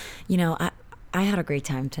 You know, I had a great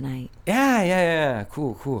time tonight. Yeah.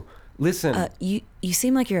 Cool. Listen. You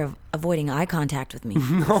seem like you're avoiding eye contact with me.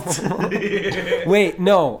 No. Wait,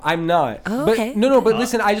 no, I'm not. Oh, but, okay. No, but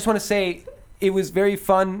listen, I just want to say it was very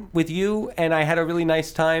fun with you, and I had a really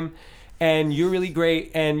nice time. And you're really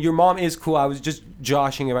great, and your mom is cool. I was just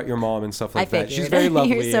joshing about your mom and stuff like that. figured. She's very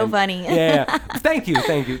lovely. You're so funny. Yeah. Thank you.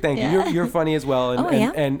 Yeah. You're funny as well.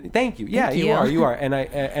 And, and thank you. Yeah, Thank you are.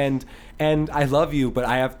 And I love you, but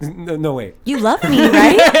I have no wait. You love me,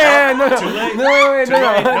 right? Yeah, no.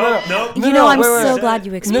 You know, I'm so glad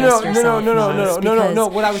you expressed yourself. No.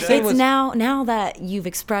 What I was saying was now that you've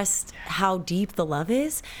expressed how deep the love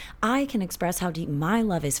is, I can express how deep my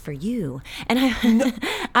love is for you. And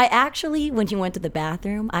I actually, when you went to the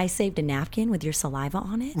bathroom, I saved a napkin with your saliva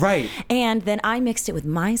on it. Right. And then I mixed it with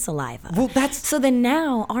my saliva. Well, that's so then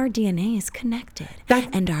now our DNA is connected,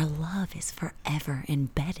 and our love is forever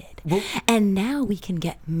embedded. Well, and now we can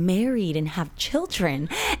get married and have children.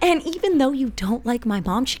 And even though you don't like my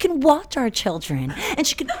mom, she can watch our children, and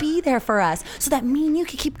she could be there for us, so that me and you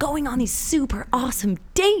can keep going on these super awesome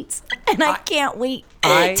dates. And I can't wait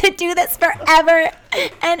to do this forever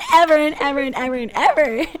and ever and ever and ever and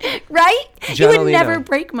ever. Right? You would never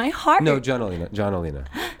break my heart. No, Johnalina.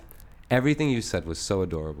 Everything you said was so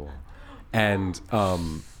adorable. And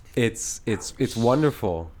it's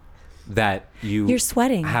wonderful that you're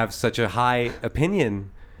sweating. Have such a high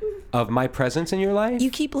opinion of my presence in your life. You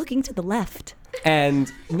keep looking to the left.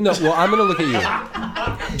 And no, well, I'm gonna look at you,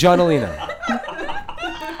 Johnalina,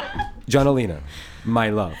 my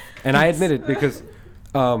love. And I admit it because,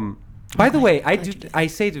 by the way,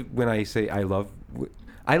 when I say I love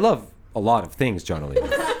a lot of things, Johnalina.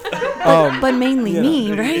 But mainly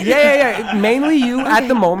me, right? Yeah. Mainly you at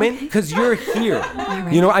the moment because you're here.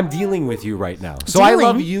 right. You know, I'm dealing with you right now. So I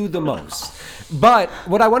love Dealing? you the most. But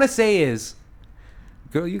what I want to say is,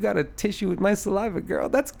 girl, you got a tissue with my saliva, girl.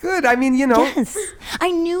 That's good. I mean, you know. Yes.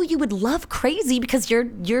 I knew you would love Crazy because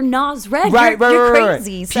you're Nas Red. Right. You're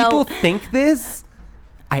crazy. So People think this.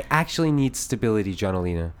 I actually need stability,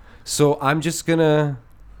 Jonalina. So I'm just gonna,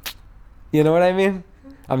 you know what I mean?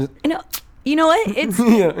 you know what? It's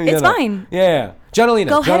You it's know. fine. Yeah. Jonalina.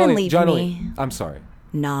 Go ahead and leave me. I'm sorry.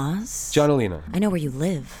 Nas. Jonalina. I know where you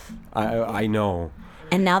live. I know.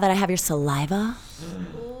 And now that I have your saliva,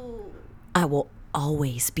 I will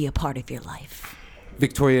always be a part of your life.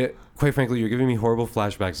 Victoria, quite frankly, you're giving me horrible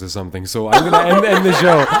flashbacks to something, so I'm gonna end the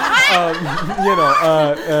show. You know,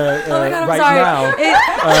 Oh my God, I'm right sorry. now.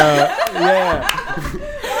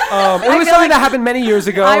 It was something that happened many years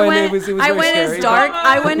ago, and it was very scary. I went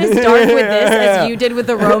as dark with this as you did with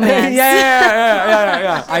the romance.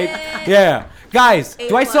 Yeah. Guys,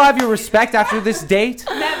 do I still have your respect after this date?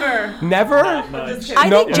 Never. Never? I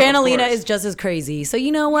No. think Janalina is just as crazy. So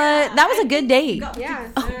you know what? That was a good date. Yeah.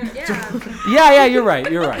 Yeah, you're right.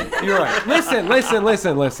 Listen.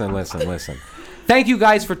 Thank you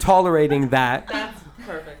guys for tolerating that. That's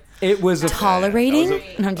perfect. It was a Tolerating?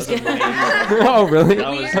 No, I'm just kidding. Oh, really?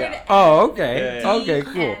 That Oh, okay. Yeah. Okay,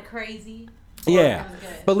 cool. And crazy. Yeah.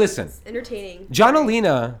 But listen, Entertaining.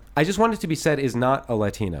 Jonalina, I just wanted to be said, is not a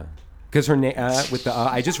Latina. Because her name, with the,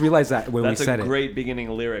 I just realized that when That's we said a it. great beginning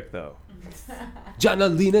lyric, though.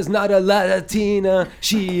 Jonalina's not a Latina.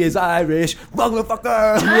 She is Irish.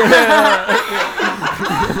 Motherfucker. Yeah.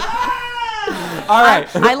 All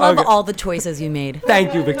right. I love Okay. all the choices you made.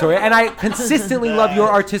 Thank you, Victoria. And I consistently love your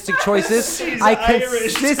artistic choices. I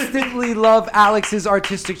consistently love Alex's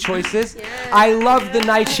artistic choices. I love the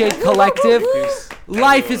Nightshade Collective.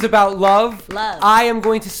 Life is about love. I am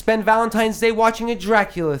going to spend Valentine's Day watching a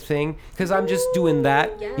Dracula thing because I'm just doing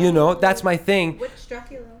that. You know, that's my thing. Which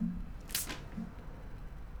Dracula?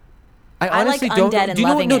 I honestly like don't. Undead and do you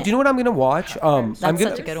know? Loving No, It. do you know what I'm gonna watch? That's I'm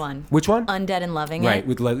gonna, such a good one. Which one? Undead and Loving Right, It.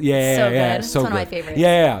 with So yeah, good. so It's one of my good. favorites.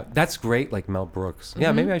 Yeah, that's great. Like Mel Brooks.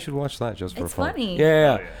 Yeah, maybe I should watch that just for It's fun. funny.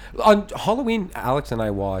 Yeah. On Halloween, Alex and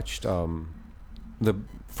I watched the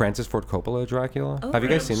Francis Ford Coppola Dracula. Have you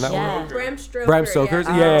guys seen that Yeah. one? Bram Stoker. Bram Stoker's.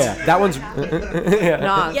 Yeah. That one's. Yeah.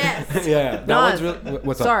 Nas. Yes. Yeah, that Nas. one's really.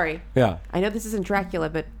 What's up? Sorry. Yeah. I know this isn't Dracula,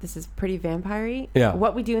 but this is pretty vampire-y. Yeah.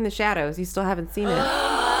 What We Do in the Shadows. You still haven't seen it.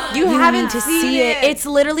 You haven't need to seen see it. it. It's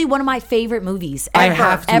literally one of my favorite movies. I Ever,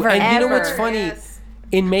 have to. Ever, And you know ever. what's funny? Yes.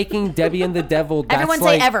 In making Debbie and the Devil, that's Everyone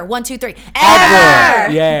like say ever. 1, 2, 3.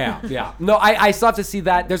 Ever. Yeah. No, I still have to see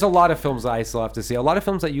that. There's a lot of films that I still have to see. A lot of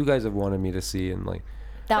films that you guys have wanted me to see, and like.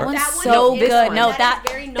 That one's That one so is good. this one. No, That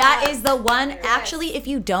is very that Nas. is the one. Yes. Actually, if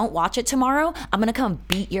you don't watch it tomorrow, I'm gonna come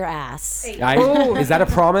beat your ass. Is that a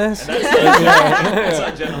promise? That's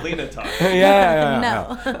not Janalina talk.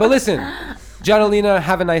 Yeah. No. But listen, Jonalina,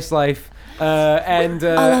 have a nice life. And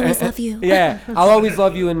I'll always love you. Yeah, I'll always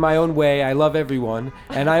love you in my own way. I love everyone,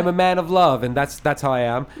 and I am a man of love, and that's how I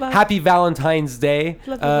am. Happy Valentine's Day.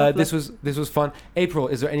 This was fun. April,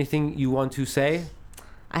 is there anything you want to say?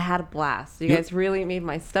 I had a blast. You You- guys really made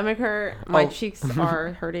my stomach hurt. My Oh. cheeks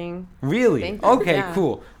are hurting. Really? Thank you. Okay, Yeah.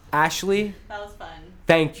 cool. Ashley, That was fun.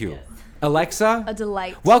 thank you. Alexa, A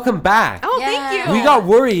delight. welcome back. Oh, Yeah. thank you. We got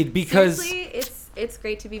worried because Seriously, it's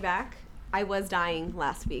great to be back. I was dying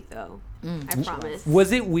last week though. I promise.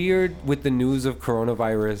 was it weird with the news of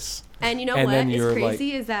coronavirus? And you know And what then is you're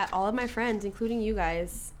crazy is that all of my friends, including you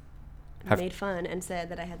guys, Have- made fun and said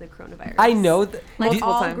that I had the coronavirus. I know. Like do,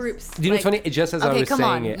 all times. groups. do you know what's like, funny? Just as I Okay, was come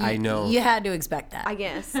saying on. it, I know. You had to expect that. I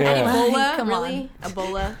guess. Yeah. And Ebola, Come really?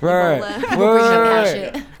 Ebola. Right. Ebola. Bring up that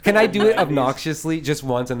Wait. shit. Can I do it obnoxiously just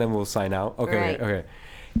once and then we'll sign out? Okay. Right. Okay.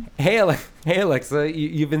 Hey Alexa,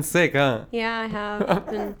 you've been sick, huh? Yeah, I have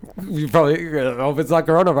been. You probably hope it's not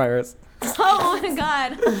coronavirus. Oh my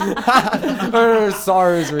god. Or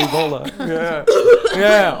SARS or Ebola.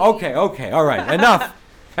 Yeah. Okay. All right. Enough.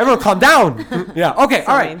 Everyone, calm down. Yeah. Okay.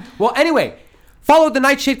 All right. Well, anyway, follow the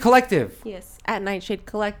Nightshade Collective. Yes. At Nightshade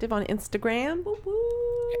Collective on Instagram.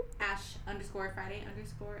 Ash_Friday_ at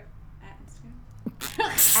Instagram.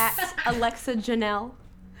 At Alexa Janelle.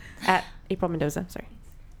 At April Mendoza. Sorry.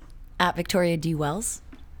 At Victoria D. Wells.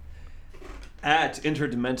 At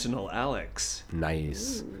Interdimensional Alex.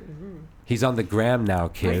 Nice. He's on the gram now,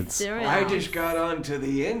 kids. I just got onto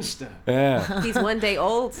the Insta. Yeah. He's one day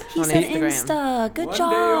old He on said Instagram. Insta. Good One day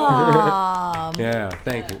job. Yeah.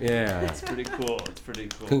 Thank you. Yeah. It's pretty cool. It's pretty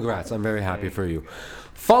cool. Congrats. I'm very happy for you.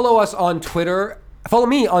 Follow us on Twitter Follow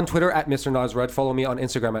me on Twitter at Mr. Nosred. Follow me on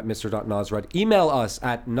Instagram at Mr.Nosred. Email us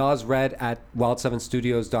at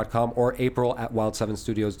nosred@wild7studios.com or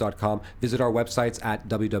April@wild7studios.com. Visit our websites at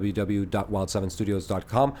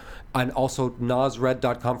www.wild7studios.com and also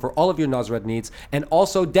nosred.com for all of your Nosred needs. And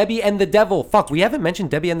also Debbie and the Devil. Fuck, we haven't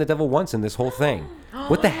mentioned Debbie and the Devil once in this whole thing.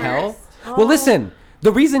 What the hell? Well, listen.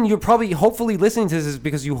 The reason you're probably hopefully listening to this is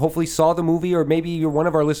because you hopefully saw the movie, or maybe you're one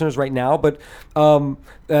of our listeners right now. But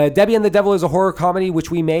Debbie and the Devil is a horror comedy which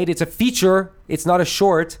we made. It's a feature. It's not a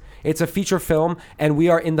short. It's a feature film, and we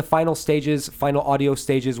are in the final audio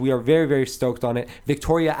stages. We are very, very stoked on it.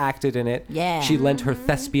 Victoria acted in it. Yeah. She lent her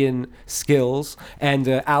thespian skills, and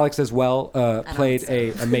Alex as well played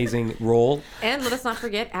an amazing role. And let us not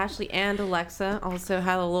forget, Ashley and Alexa also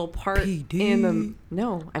had a little part in the...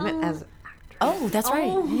 No, I meant as... Oh, that's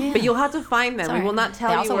right. Yeah. But you'll have to find them. Sorry. We will not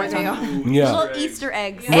tell you also where worked they on are. Yeah. Little Easter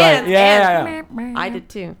eggs. Right. And Yeah. I did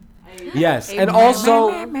too. Yes, and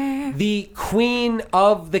also the queen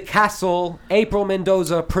of the castle, April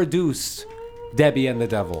Mendoza, produced Debbie and the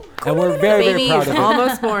Devil, and we're very, very proud of it.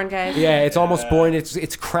 Almost born, guys. Yeah, it's almost born.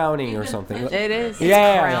 It's crowning or something. It is.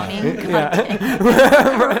 crowning.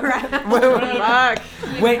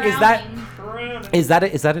 Wait, is that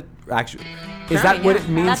it? Actually, is that what it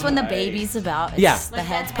means? That's when the baby's about. It's Yeah. The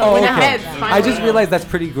head's Oh, poking okay. out. head's I just realized that's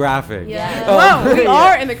pretty graphic. Yeah. Whoa, we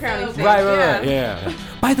are in the crowning stage. Right. Yeah.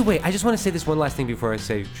 By the way, I just want to say this one last thing before I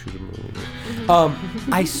say shoot a movie.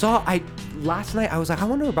 Last night I was like, I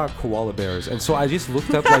wonder about koala bears, and so I just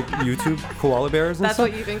looked up like YouTube koala bears and That's stuff.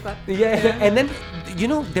 what you think. Yeah, and then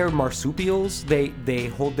they're marsupials. They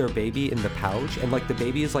hold their baby in the pouch, and like the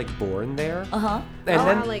baby is like born there. Uh-huh. And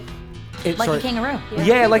then like A kangaroo.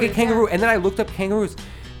 Yeah, like a kangaroo. And then I looked up kangaroos.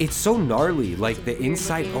 It's so gnarly. Like the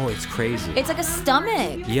inside. Oh, it's crazy. It's like a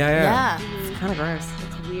stomach. Yeah. It's kind of gross.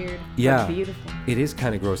 it's weird. Yeah. Beautiful. It is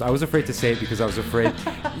kind of gross. I was afraid to say it because I was afraid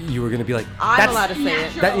you were gonna be like, I'm allowed to say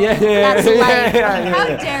it. That's life. How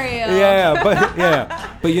dare you?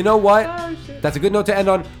 But you know what? That's a good note to end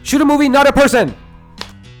on. Shoot a movie, not a person.